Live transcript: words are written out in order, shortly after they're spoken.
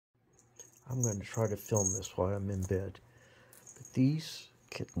I'm going to try to film this while I'm in bed. But these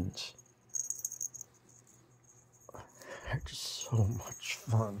kittens are just so much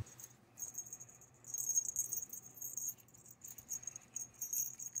fun.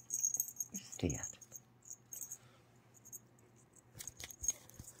 Stand.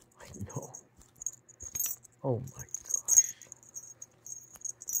 I know. Oh my gosh.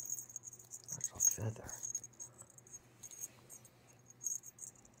 That's a feather.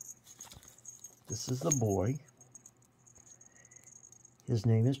 This is the boy. His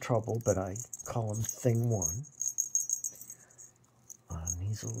name is Trouble, but I call him Thing One.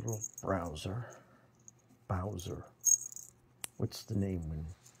 He's a little Bowser. What's the name when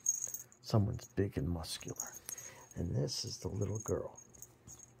someone's big and muscular? And this is the little girl.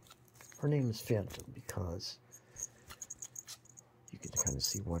 Her name is Phantom because you can kind of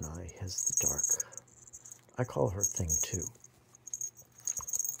see one eye has the dark. I call her Thing Two.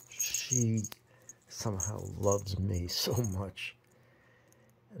 She somehow loves me so much.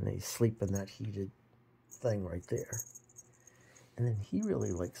 And they sleep in that heated thing right there. And then he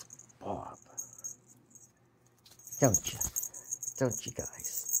really likes Bob. Don't you? Don't you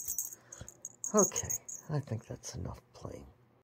guys? Okay, I think that's enough playing.